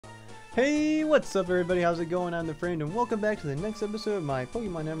Hey, what's up everybody? How's it going? I'm the Friend and welcome back to the next episode of my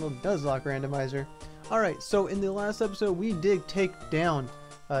Pokemon Emerald Nuzlocke Randomizer. Alright, so in the last episode we did take down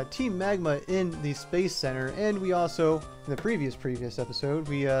Team Magma in the Space Center, and we also, in the previous episode,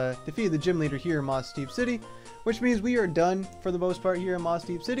 we defeated the gym leader here in Moss Deep City, which means we are done for the most part here in Moss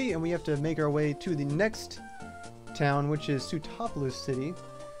Deep City, and we have to make our way to the next town, which is Sootopolis City,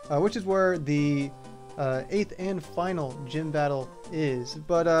 which is where the 8th and final gym battle is.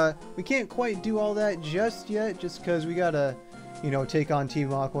 But we can't quite do all that just yet, just because we gotta, you know, take on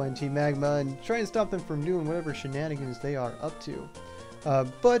Team Aqua and Team Magma and try and stop them from doing whatever shenanigans they are up to.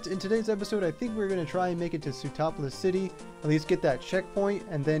 But in today's episode, I think we're going to try and make it to Sootopolis City, at least get that checkpoint,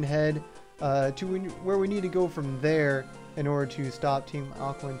 and then head to where we need to go from there in order to stop Team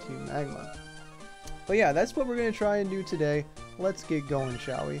Aqua and Team Magma. But yeah, that's what we're going to try and do today. Let's get going,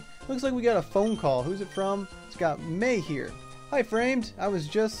 shall we? Looks like we got a phone call. Who's it from? It's got May here. Hi, Framed. I was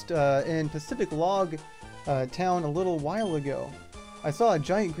just in Pacific Log town a little while ago. I saw a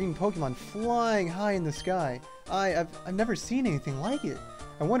giant green Pokemon flying high in the sky. I've never seen anything like it.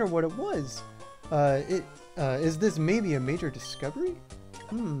 I wonder what it was. Is this maybe a major discovery?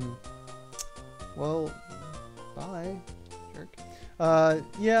 Well, bye, jerk.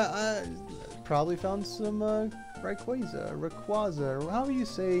 Yeah, I probably found some Rayquaza, or however you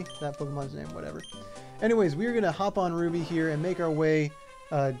say that Pokemon's name, whatever. Anyways, we're gonna hop on Ruby here and make our way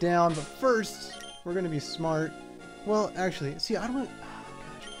down, but first we're gonna be smart. Well, actually, see, I don't.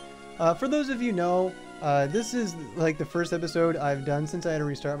 Oh, gosh. For those of you know, this is like the first episode I've done since I had to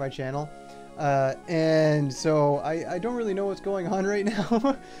restart my channel, and so I don't really know what's going on right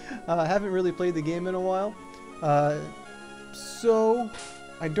now. I haven't really played the game in a while, so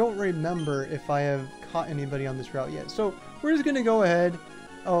I don't remember if I have caught anybody on this route yet. So we're just gonna go ahead.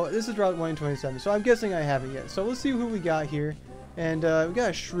 Oh, this is Route 127, so I'm guessing I haven't yet. So let's see who we got here, and we got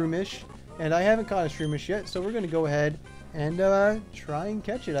a Shroomish, and I haven't caught a Shroomish yet, so we're gonna go ahead and try and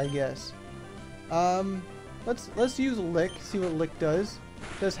catch it, I guess. Let's use Lick, see what Lick does.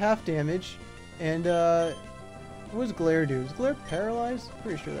 Does half damage, and what does Glare do? Is Glare paralyzed?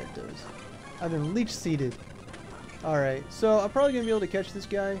 Pretty sure that does. I've been leech seeded. Alright, so I'm probably gonna be able to catch this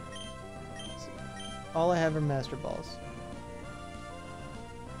guy. All I have are Master Balls.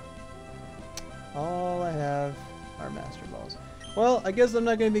 All I have are Master Balls. Well, I guess I'm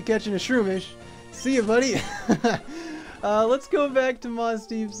not gonna be catching a Shroomish. See ya, buddy! Let's go back to Moss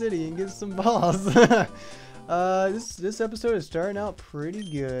Deep City and get some balls. This episode is starting out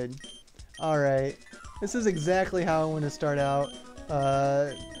pretty good. Alright. This is exactly how I want to start out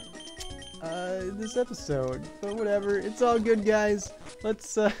this episode. But whatever. It's all good, guys.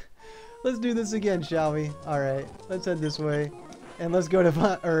 Let's do this again, shall we? Alright. Let's head this way. And let's go to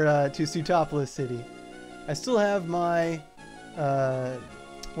Sootopolis City. I still have my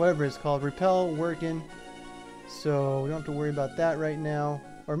whatever it's called, Repel working. So we don't have to worry about that right now.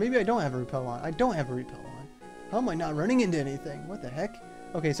 Or maybe I don't have a Repel on. I don't have a Repel on. How am I not running into anything? What the heck?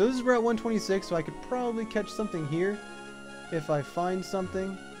 Okay, so this is Route 126, so I could probably catch something here if I find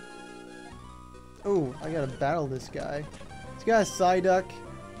something. Oh, I gotta battle this guy. He's got a Psyduck.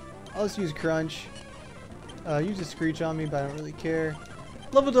 I'll just use Crunch. Use a Screech on me, but I don't really care.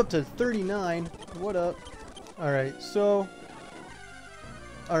 Leveled up to 39. What up? Alright, so...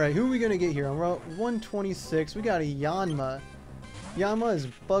 Alright, who are we gonna get here? On Route 126, we got a Yanma. Yanma is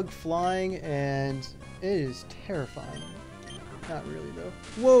bug flying, and it is terrifying. Not really, though.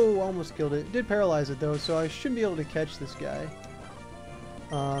 Whoa, almost killed it. Did paralyze it, though, so I should be able to catch this guy.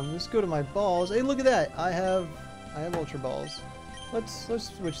 Let's go to my balls. Hey, look at that! I have Ultra Balls. Let's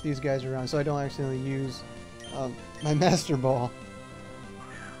switch these guys around so I don't accidentally use my Master Ball.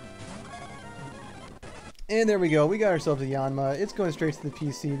 And there we go. We got ourselves a Yanma. It's going straight to the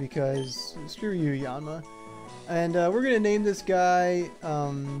PC because screw you, Yanma. And we're gonna name this guy.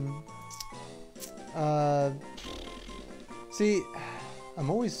 See, I'm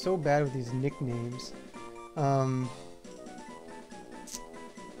always so bad with these nicknames.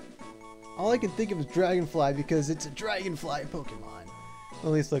 All I can think of is Dragonfly because it's a Dragonfly Pokemon. At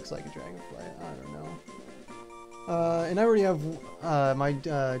least looks like a Dragonfly. I don't know. And I already have my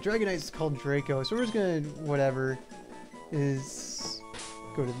Dragonite is called Draco, so we're just gonna whatever is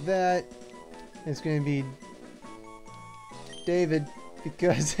go to that. It's gonna be David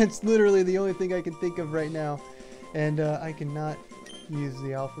because it's literally the only thing I can think of right now, and I cannot use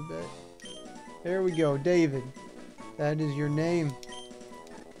the alphabet. There we go, David. That is your name.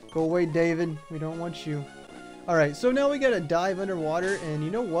 Go away, David. We don't want you. Alright, so now we gotta dive underwater, and you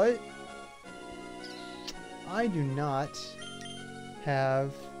know what? I do not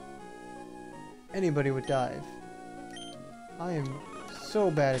have anybody with dive. I am so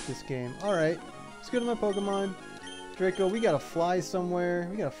bad at this game. Alright, let's go to my Pokemon. Draco, we gotta fly somewhere.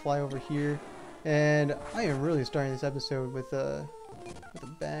 We gotta fly over here. And I am really starting this episode with a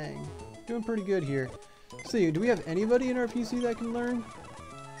bang. Doing pretty good here. Let's see, do we have anybody in our PC that can learn?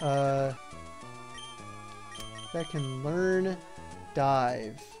 That can learn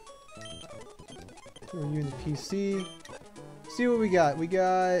dive. Throw you in the PC. See what we got. We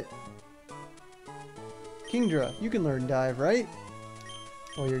got Kingdra. You can learn dive, right?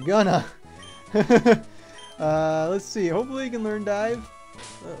 Well, you're gonna. Let's see. Hopefully you can learn dive.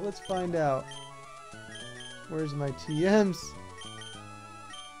 Let's find out. Where's my TMs?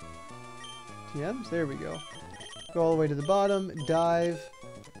 TMs? There we go. Go all the way to the bottom. Dive.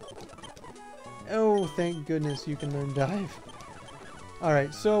 Oh, thank goodness you can learn dive.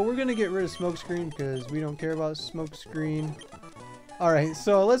 Alright, so we're going to get rid of smokescreen because we don't care about smokescreen. Alright,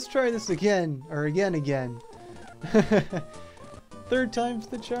 so let's try this again. Or again. Third time's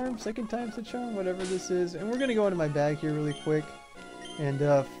the charm, second time's the charm, whatever this is. And we're going to go into my bag here really quick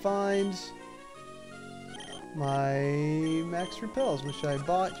and find my max repels, which I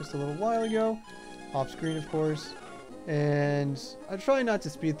bought just a little while ago. Off screen, of course. And I try not to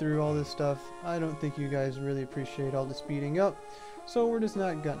speed through all this stuff. I don't think you guys really appreciate all the speeding up. So we're just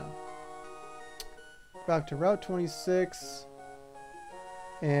not gonna. Back to Route 26.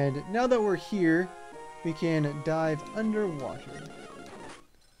 And now that we're here, we can dive underwater.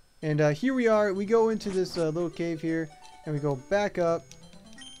 And here we are. We go into this little cave here, and we go back up.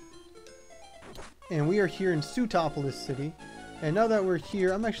 And we are here in Sootopolis City. And now that we're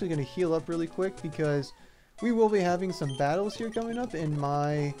here, I'm actually going to heal up really quick because we will be having some battles here coming up. And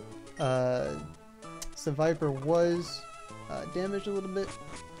my Seviper was damaged a little bit.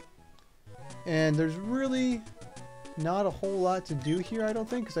 And there's really not a whole lot to do here, I don't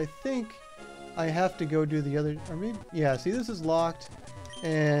think. Because I think I have to go do the other... Or maybe, yeah, see, this is locked.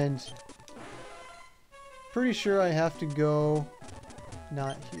 And pretty sure I have to go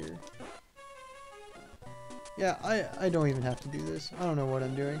not here. Yeah, I don't even have to do this. I don't know what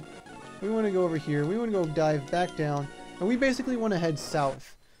I'm doing. We want to go over here. We want to go dive back down. And we basically want to head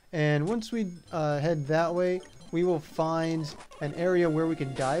south. And once we head that way, we will find an area where we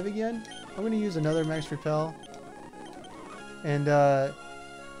can dive again. I'm going to use another max repel. And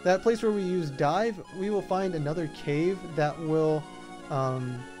that place where we use dive, we will find another cave that will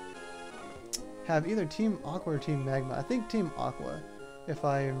have either Team Aqua or Team Magma. I think Team Aqua, if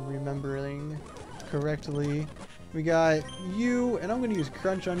I'm remembering correctly. We got you, and I'm going to use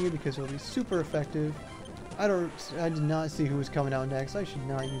Crunch on you because it'll be super effective. I did not see who was coming out next. I should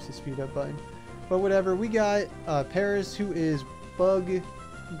not use the speed up button. But whatever, we got Paris, who is Bug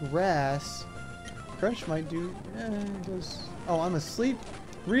Grass. Crunch might do... Oh, I'm asleep?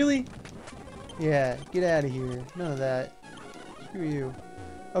 Really? Yeah, get out of here. None of that. Screw you.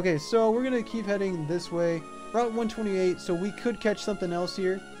 Okay, so we're going to keep heading this way. Route 128, so we could catch something else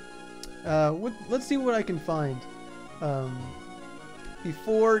here. Let's see what I can find.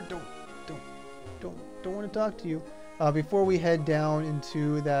 Before... Don't want to talk to you. Before we head down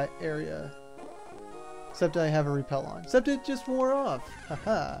into that area. Except I have a repel on. Except it just wore off.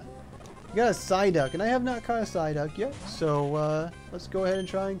 Haha. We got a Psyduck, and I have not caught a Psyduck yet. So, let's go ahead and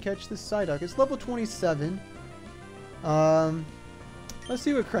try and catch this Psyduck. It's level 27. Let's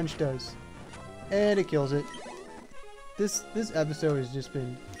see what Crunch does. And it kills it. This episode has just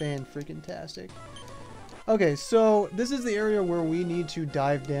been fan-freaking-tastic. Okay, so this is the area where we need to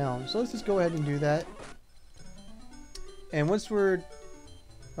dive down. So let's just go ahead and do that. And once we're...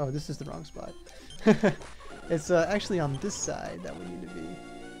 Oh, this is the wrong spot. It's actually on this side that we need to be.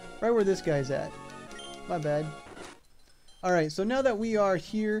 Right where this guy's at. My bad. Alright, so now that we are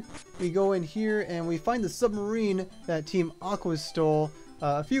here, we go in here and we find the submarine that Team Aqua stole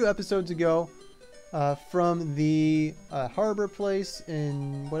a few episodes ago from the harbor place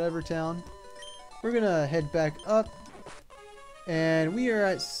in whatever town. We're gonna head back up and we are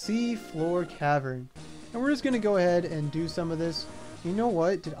at Sea Floor Cavern. And we're just gonna go ahead and do some of this. You know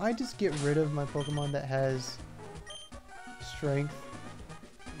what? Did I just get rid of my Pokemon that has strength?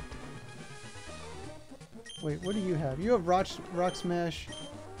 Wait, what do you have? You have Rock Smash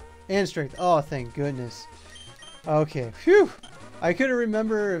and Strength. Oh, thank goodness. Okay, phew! I couldn't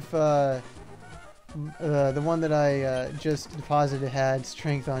remember if the one that I just deposited had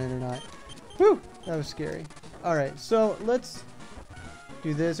Strength on it or not. Whew! That was scary. Alright, so let's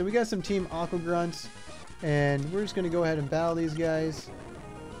do this. So we got some Team Aqua Grunts, and we're just going to go ahead and battle these guys.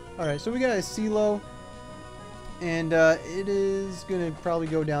 Alright, so we got a CeeLo, and it is going to probably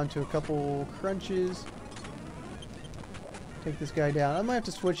go down to a couple crunches. Take this guy down. I might have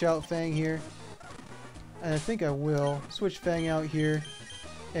to switch out Fang here. And I think I will. Switch Fang out here.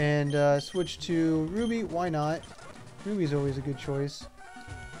 and switch to Ruby. Why not? Ruby's always a good choice.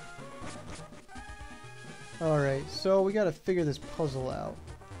 Alright, so we gotta figure this puzzle out.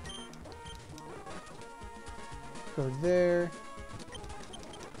 Go there.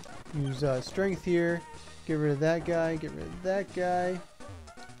 Use strength here. Get rid of that guy. Get rid of that guy.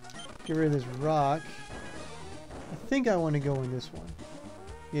 Get rid of this rock. I think I want to go in this one.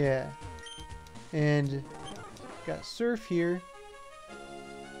 Yeah. And got surf here.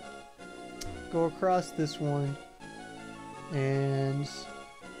 Go across this one. And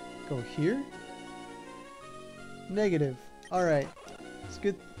go here. Negative. Alright. It's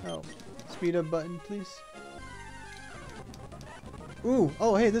good. Oh. Speed up button, please. Ooh.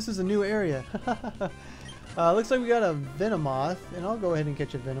 Oh, hey, this is a new area. Looks like we got a Venomoth. And I'll go ahead and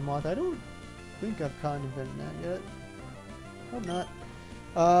catch a Venomoth. I don't think I've caught a Venomoth yet. Hope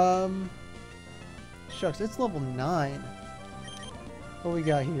not. Shucks, it's level 9. What we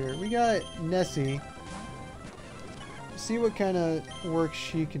got here? We got Nessie. See what kind of work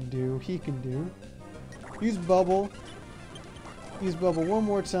she can do. He can do. Use Bubble. Use Bubble one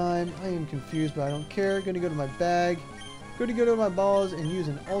more time. I am confused, but I don't care. Gonna go to my bag. Gonna go to my balls and use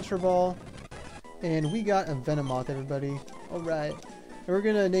an Ultra Ball. And we got a Venomoth, everybody. Alright. And we're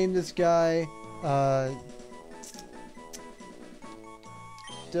gonna name this guy,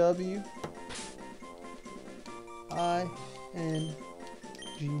 W I N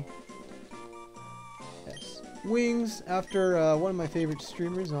G S. Wings, after one of my favorite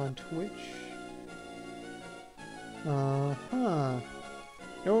streamers on Twitch. You know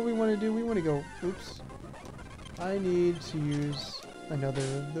what we want to do? We want to go... Oops. I need to use another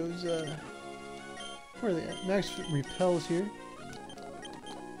of those, where are they at? Max repels here.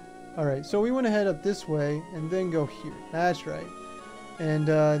 Alright, so we want to head up this way and then go here. That's right. And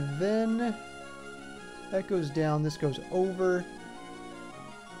then that goes down, this goes over.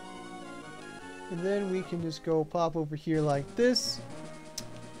 And then we can just go pop over here like this.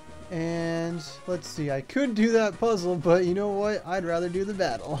 And let's see, I could do that puzzle, but you know what? I'd rather do the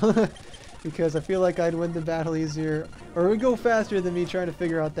battle. Because I feel like I'd win the battle easier, or it would go faster than me trying to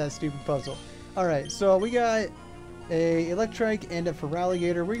figure out that stupid puzzle. Alright, so we got a Electrike and a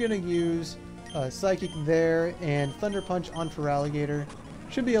Feraligatr. We're going to use Psychic there and Thunder Punch on Feraligatr.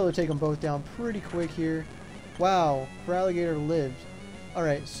 Should be able to take them both down pretty quick here. Wow, Feraligatr lived.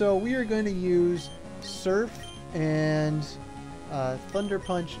 Alright, so we are going to use Surf and Thunder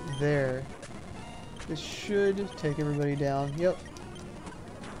Punch there. This should take everybody down. Yep.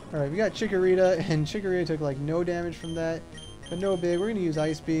 Alright, we got Chikorita, and Chikorita took like no damage from that. But no big. We're going to use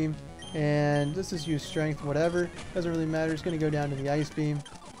Ice Beam. And let's just use Strength, whatever. Doesn't really matter. It's going to go down to the Ice Beam.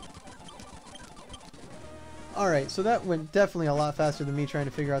 Alright, so that went definitely a lot faster than me trying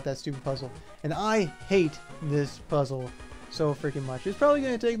to figure out that stupid puzzle. And I hate this puzzle so freaking much. It's probably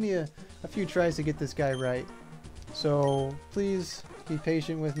going to take me a few tries to get this guy right. So please be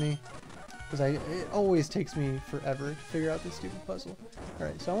patient with me, because it always takes me forever to figure out this stupid puzzle.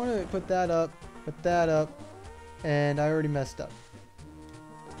 Alright, so I want to put that up, and I already messed up.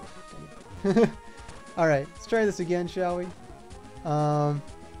 Alright, let's try this again, shall we?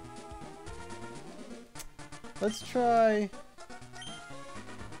 Let's try...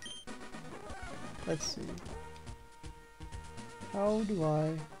 Let's see. How do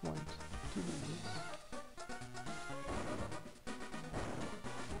I want to do this?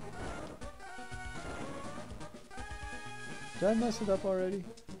 Did I mess it up already?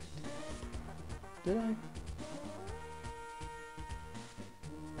 Did I?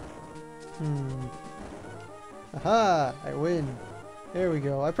 Aha! I win. There we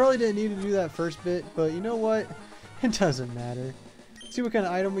go. I probably didn't need to do that first bit, but you know what? It doesn't matter. Let's see what kind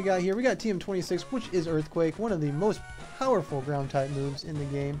of item we got here. We got TM26, which is Earthquake, one of the most powerful ground type moves in the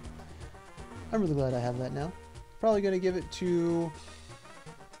game. I'm really glad I have that now. Probably gonna give it to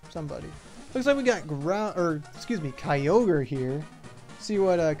somebody. Looks like we got Kyogre here. See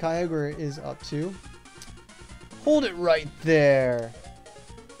what Kyogre is up to. Hold it right there.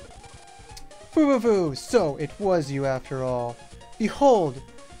 Foo-foo-foo! So, it was you after all. Behold!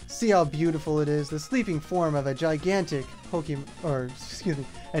 See how beautiful it is, the sleeping form of a gigantic Pokemon, or excuse me,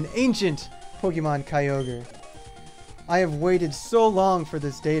 an ancient Pokemon Kyogre. I have waited so long for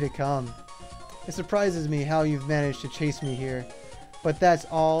this day to come. It surprises me how you've managed to chase me here, but that's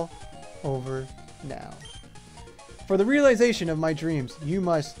all over now. For the realization of my dreams, you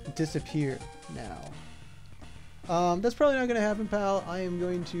must disappear now. That's probably not going to happen, pal. I am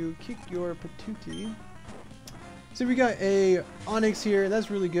going to kick your patootie. So we got a Onix here. That's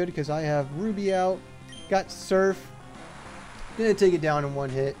really good because I have Ruby out. Got Surf. Gonna take it down in one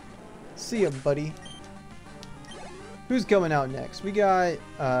hit. See ya, buddy. Who's coming out next? We got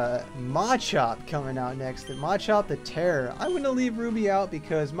Machop coming out next. Machop the Terror. I'm going to leave Ruby out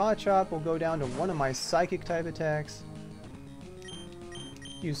because Machop will go down to one of my Psychic type attacks.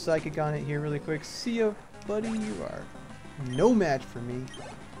 Use Psychic on it here really quick. See ya, buddy. You are no match for me.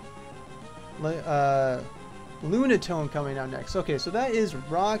 Lunatone coming out next. Okay, so that is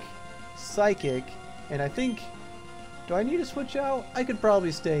Rock, Psychic, and I think... Do I need to switch out? I could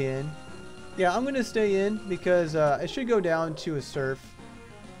probably stay in. Yeah, I'm going to stay in because it should go down to a Surf.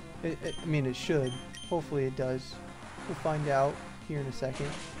 I mean, it should. Hopefully it does. We'll find out here in a second.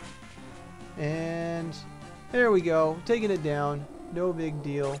 And there we go. Taking it down. No big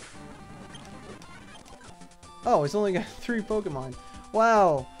deal. Oh, it's only got 3 Pokemon.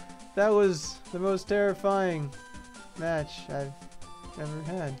 Wow. That was the most terrifying match I've ever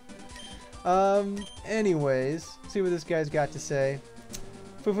had. Anyways, see what this guy's got to say.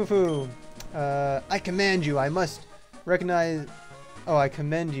 Foo. I command you. I must recognize... Oh, I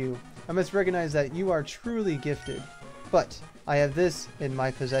commend you. I must recognize that you are truly gifted. But I have this in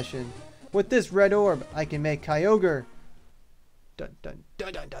my possession. With this red orb, I can make Kyogre. Dun dun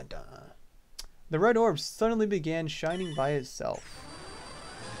dun dun dun dun. The red orb suddenly began shining by itself.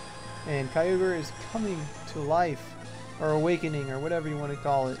 And Kyogre is coming to life. Or awakening, or whatever you want to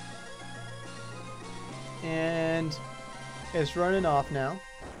call it. And it's running off now.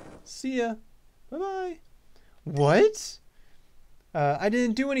 See ya. Bye-bye. What? I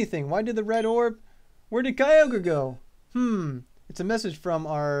didn't do anything. Why did the red orb... Where did Kyogre go? It's a message from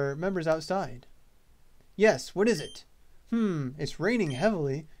our members outside. Yes, what is it? It's raining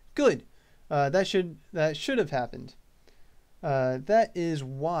heavily. Good. That should have happened. That is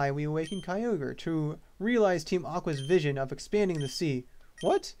why we awakened Kyogre, to realize Team Aqua's vision of expanding the sea.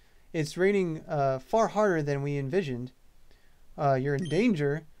 What? It's raining far harder than we envisioned. You're in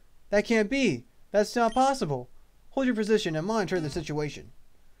danger? That can't be. That's not possible. Hold your position and monitor the situation.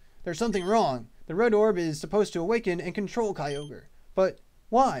 There's something wrong. The red orb is supposed to awaken and control Kyogre. But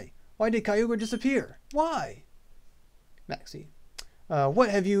why? Why did Kyogre disappear? Why? Maxie. What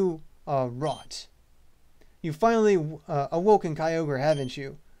have you wrought? You finally awoken Kyogre, haven't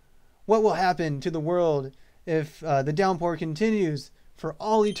you? What will happen to the world if the downpour continues for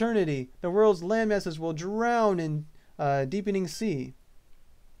all eternity? The world's landmasses will drown in deepening sea.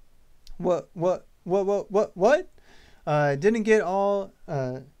 What?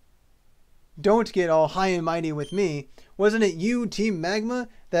 Don't get all high and mighty with me. Wasn't it you, Team Magma,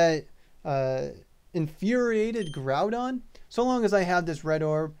 that infuriated Groudon? So long as I have this red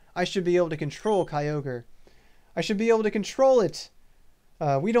orb, I should be able to control Kyogre. I should be able to control it.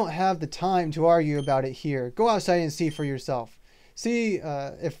 We don't have the time to argue about it here. Go outside and see for yourself. See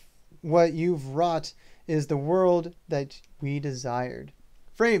if what you've wrought is the world that we desired.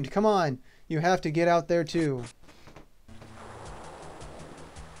 Framed, come on. You have to get out there too.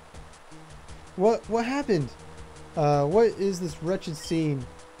 What happened? What is this wretched scene?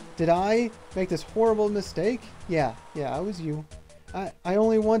 Did I make this horrible mistake? Yeah, I was you. I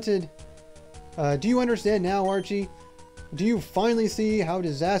only wanted... do you understand now, Archie? Do you finally see how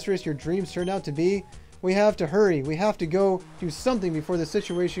disastrous your dreams turned out to be? We have to hurry. We have to go do something before the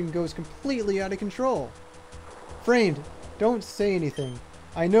situation goes completely out of control. Framed, don't say anything.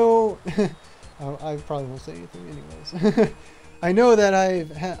 I know... I probably won't say anything anyways. I know that I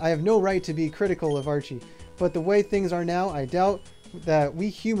have no right to be critical of Archie, but the way things are now, I doubt that we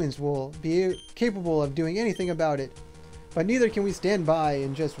humans will be capable of doing anything about it. But neither can we stand by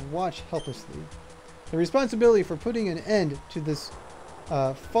and just watch helplessly. The responsibility for putting an end to this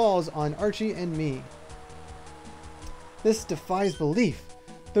falls on Archie and me. This defies belief.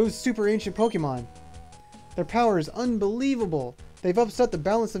 Those super ancient Pokemon. Their power is unbelievable. They've upset the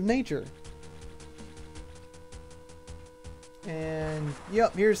balance of nature. And,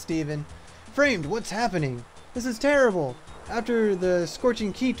 yep, here's Steven. Framed, what's happening? This is terrible. After the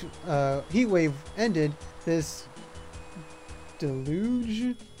scorching heat wave ended, this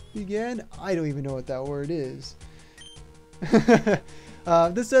deluge began? I don't even know what that word is.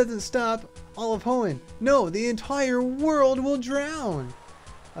 This doesn't stop all of Hoenn. No, the entire world will drown.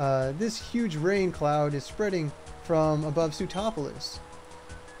 This huge rain cloud is spreading from above Sootopolis.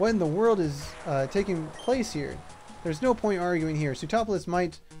 What in the world is taking place here? There's no point arguing here. Sootopolis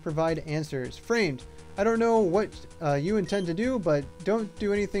might provide answers. Framed, I don't know what you intend to do, but don't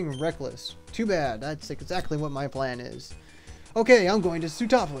do anything reckless. Too bad. That's exactly what my plan is. Okay, I'm going to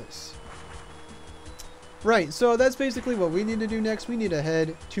Sootopolis. Right, so that's basically what we need to do next. We need to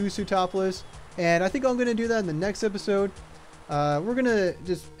head to Sootopolis, and I think I'm going to do that in the next episode. We're going to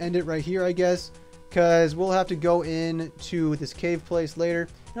just end it right here, I guess, because we'll have to go into this cave place later,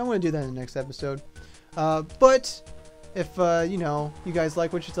 and I want to do that in the next episode. But If, you know, you guys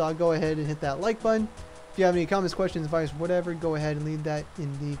like what you saw, go ahead and hit that like button. If you have any comments, questions, advice, whatever, go ahead and leave that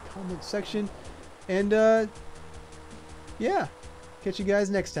in the comment section. And, yeah, catch you guys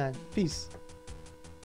next time. Peace.